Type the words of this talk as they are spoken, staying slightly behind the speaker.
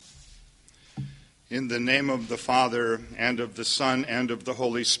In the name of the Father, and of the Son, and of the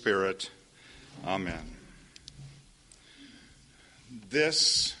Holy Spirit. Amen.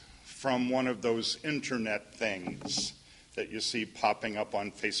 This from one of those internet things that you see popping up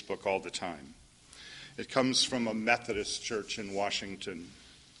on Facebook all the time. It comes from a Methodist church in Washington.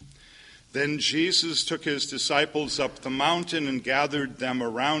 Then Jesus took his disciples up the mountain and gathered them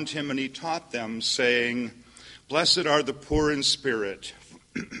around him, and he taught them, saying, "Blessed are the poor in spirit,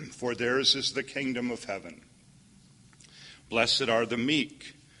 for theirs is the kingdom of heaven. Blessed are the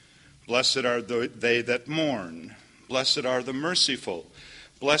meek. Blessed are they that mourn. Blessed are the merciful.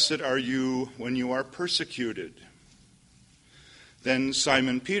 Blessed are you when you are persecuted." Then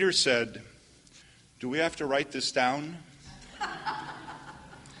Simon Peter said, "Do we have to write this down?"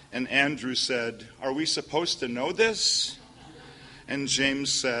 And Andrew said, "Are we supposed to know this?" And James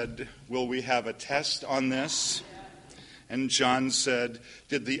said, "Will we have a test on this?" And John said,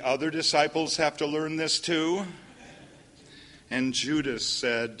 "Did the other disciples have to learn this too?" And Judas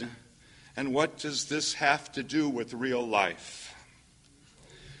said, "And what does this have to do with real life?"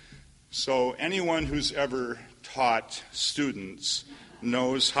 So anyone who's ever taught students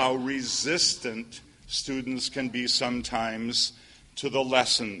knows how resistant students can be sometimes to the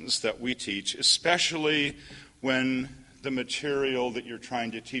lessons that we teach, especially when the material that you're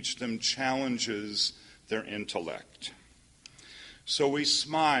trying to teach them challenges their intellect. So we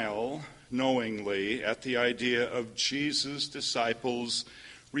smile knowingly at the idea of Jesus' disciples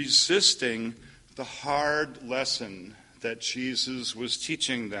resisting the hard lesson that Jesus was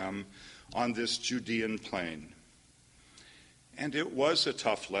teaching them on this Judean plain. And it was a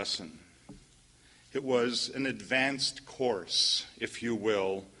tough lesson. It was an advanced course, if you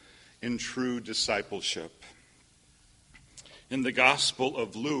will, in true discipleship. In the Gospel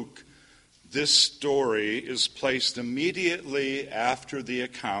of Luke, this story is placed immediately after the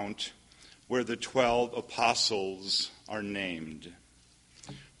account where the 12 apostles are named.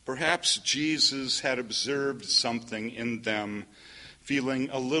 Perhaps Jesus had observed something in them, feeling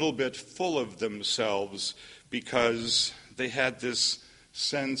a little bit full of themselves because they had this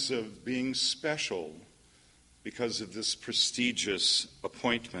sense of being special because of this prestigious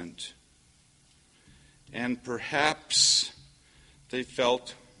appointment. And perhaps they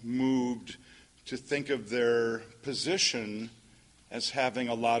felt moved to think of their position as having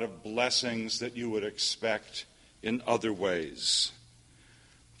a lot of blessings that you would expect in other ways.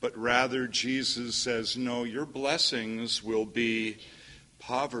 But rather, Jesus says, no, your blessings will be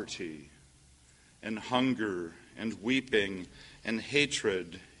poverty and hunger and weeping and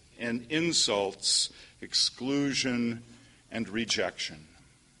hatred and insults, exclusion and rejection.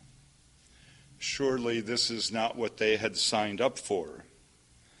 Surely this is not what they had signed up for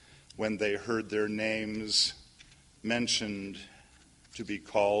when they heard their names mentioned to be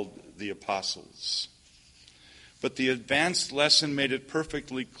called the apostles. But the advanced lesson made it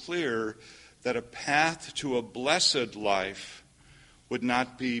perfectly clear that a path to a blessed life would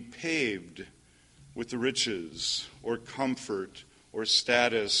not be paved with riches or comfort or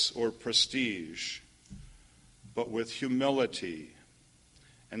status or prestige, but with humility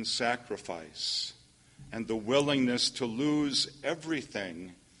and sacrifice and the willingness to lose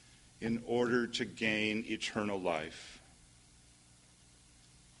everything in order to gain eternal life.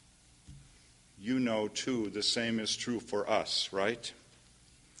 You know, too, the same is true for us, right?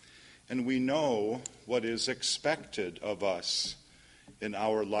 And we know what is expected of us in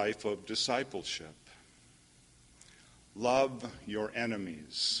our life of discipleship. Love your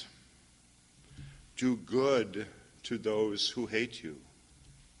enemies. Do good to those who hate you.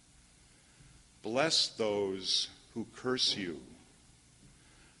 Bless those who curse you.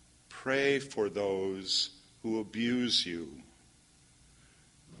 Pray for those who abuse you.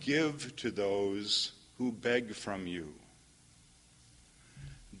 Give to those who beg from you.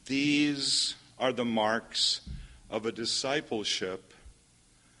 These are the marks of a discipleship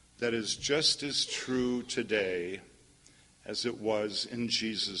that is just as true today as it was in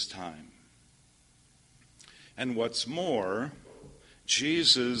Jesus' time. And what's more,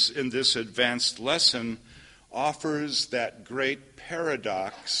 Jesus, in this advanced lesson, offers that great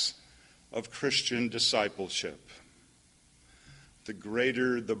paradox of Christian discipleship. The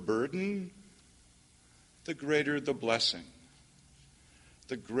greater the burden, the greater the blessing.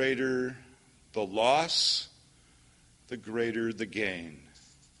 The greater the loss, the greater the gain.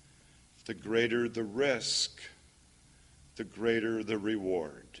 The greater the risk, the greater the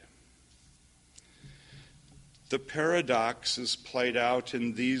reward. The paradox is played out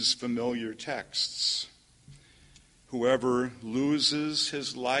in these familiar texts. Whoever loses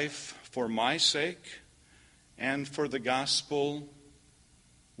his life for my sake and for the gospel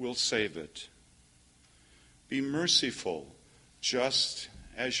will save it. Be merciful, just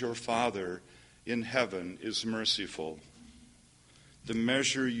as your Father in heaven is merciful. The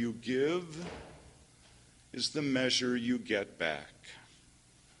measure you give is the measure you get back.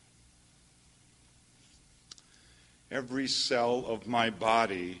 Every cell of my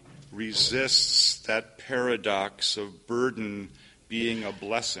body resists that paradox of burden being a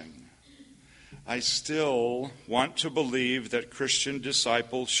blessing. I still want to believe that Christian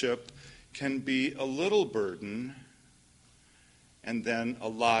discipleship can be a little burden and then a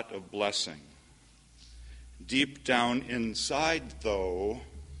lot of blessing. Deep down inside, though,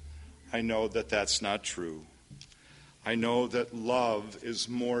 I know that that's not true. I know that love is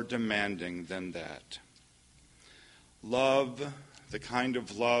more demanding than that. Love, the kind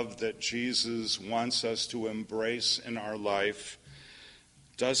of love that Jesus wants us to embrace in our life,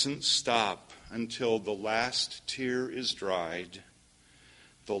 doesn't stop until the last tear is dried,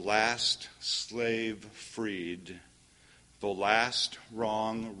 the last slave freed, the last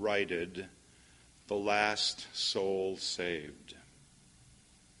wrong righted, the last soul saved.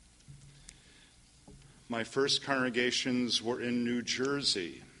 My first congregations were in New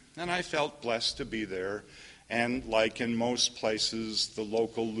Jersey, and I felt blessed to be there. And like in most places, the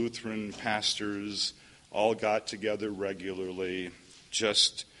local Lutheran pastors all got together regularly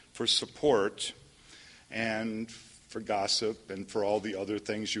just for support and for gossip and for all the other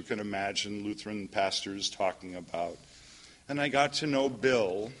things you can imagine Lutheran pastors talking about. And I got to know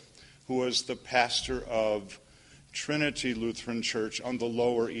Bill, who was the pastor of Trinity Lutheran Church on the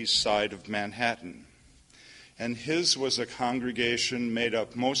Lower East Side of Manhattan. And his was a congregation made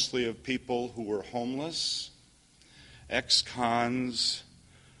up mostly of people who were homeless, ex-cons,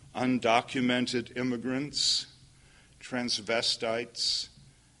 undocumented immigrants, transvestites,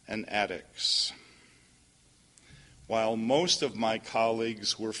 and addicts. While most of my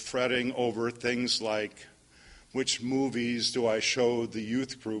colleagues were fretting over things like, which movies do I show the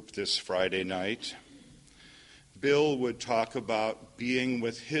youth group this Friday night, Bill would talk about being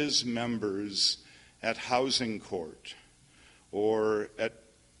with his members at housing court or at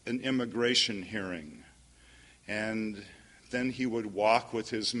an immigration hearing. And then he would walk with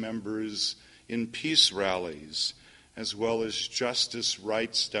his members in peace rallies as well as justice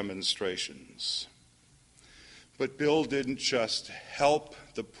rights demonstrations. But Bill didn't just help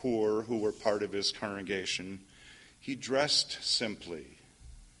the poor who were part of his congregation. He dressed simply,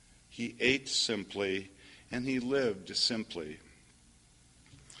 he ate simply, and he lived simply.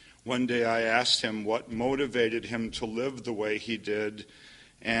 One day I asked him what motivated him to live the way he did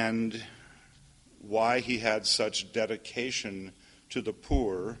and why he had such dedication to the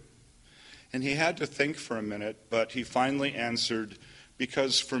poor. And he had to think for a minute, but he finally answered,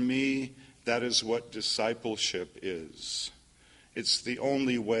 because for me, that is what discipleship is. It's the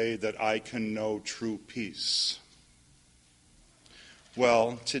only way that I can know true peace.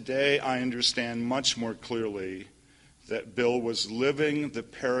 Well, today I understand much more clearly that Bill was living the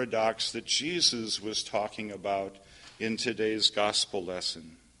paradox that Jesus was talking about in today's gospel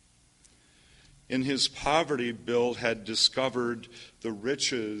lesson. In his poverty, Bill had discovered the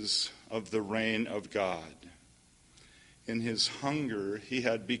riches of the reign of God. In his hunger, he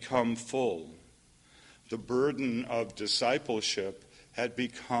had become full. The burden of discipleship had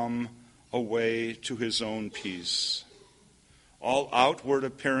become a way to his own peace. All outward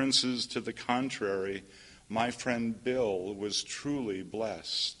appearances to the contrary, my friend Bill was truly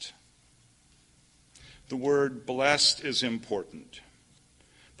blessed. The word blessed is important.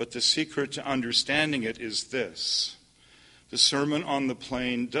 But the secret to understanding it is this. The Sermon on the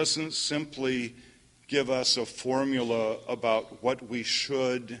Plain doesn't simply give us a formula about what we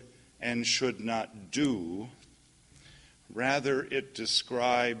should and should not do. Rather, it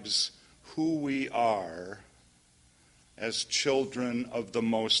describes who we are as children of the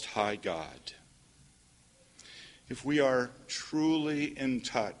Most High God. If we are truly in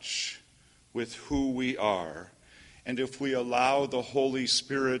touch with who we are, and if we allow the Holy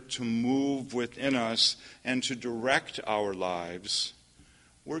Spirit to move within us and to direct our lives,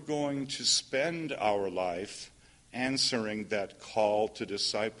 we're going to spend our life answering that call to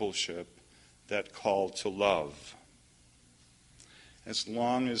discipleship, that call to love. As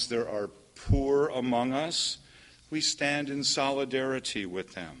long as there are poor among us, we stand in solidarity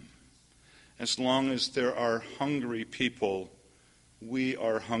with them. As long as there are hungry people, we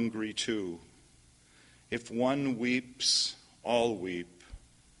are hungry too. If one weeps, all weep.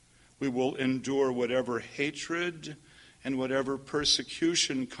 We will endure whatever hatred and whatever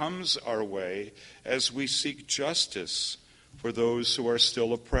persecution comes our way as we seek justice for those who are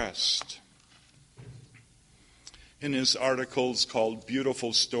still oppressed. In his articles called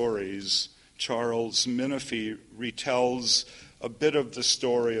Beautiful Stories, Charles Menifee retells a bit of the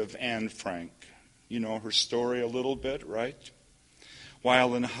story of Anne Frank. You know her story a little bit, right?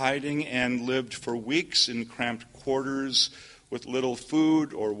 While in hiding, Anne lived for weeks in cramped quarters with little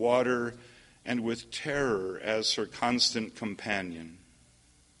food or water and with terror as her constant companion.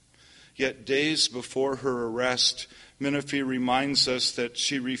 Yet days before her arrest, Menifee reminds us that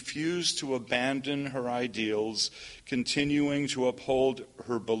she refused to abandon her ideals, continuing to uphold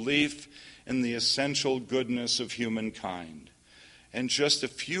her belief in the essential goodness of humankind. And just a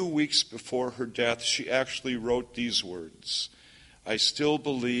few weeks before her death, she actually wrote these words: "I still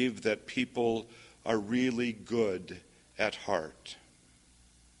believe that people are really good at heart."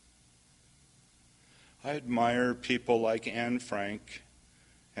 I admire people like Anne Frank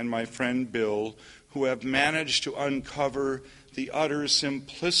and my friend Bill, who have managed to uncover the utter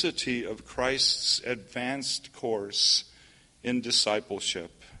simplicity of Christ's advanced course in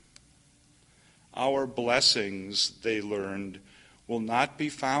discipleship. Our blessings, they learned, will not be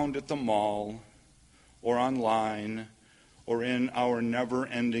found at the mall or online or in our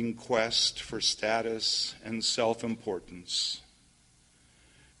never-ending quest for status and self-importance.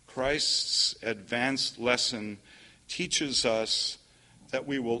 Christ's advanced lesson teaches us that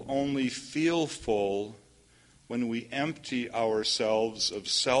we will only feel full when we empty ourselves of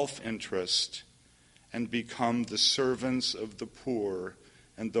self-interest and become the servants of the poor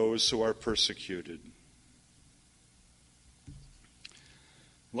and those who are persecuted.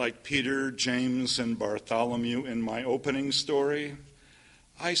 Like Peter, James, and Bartholomew in my opening story,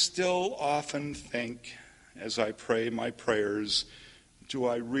 I still often think, as I pray my prayers, do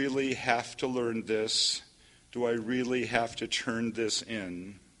I really have to learn this? Do I really have to turn this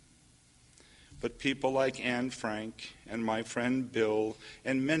in? But people like Anne Frank and my friend Bill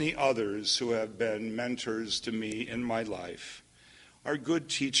and many others who have been mentors to me in my life are good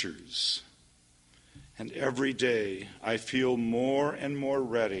teachers. And every day I feel more and more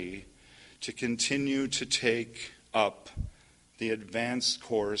ready to continue to take up the advanced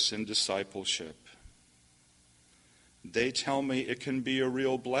course in discipleship. They tell me it can be a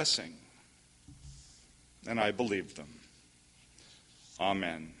real blessing, and I believe them.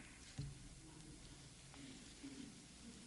 Amen.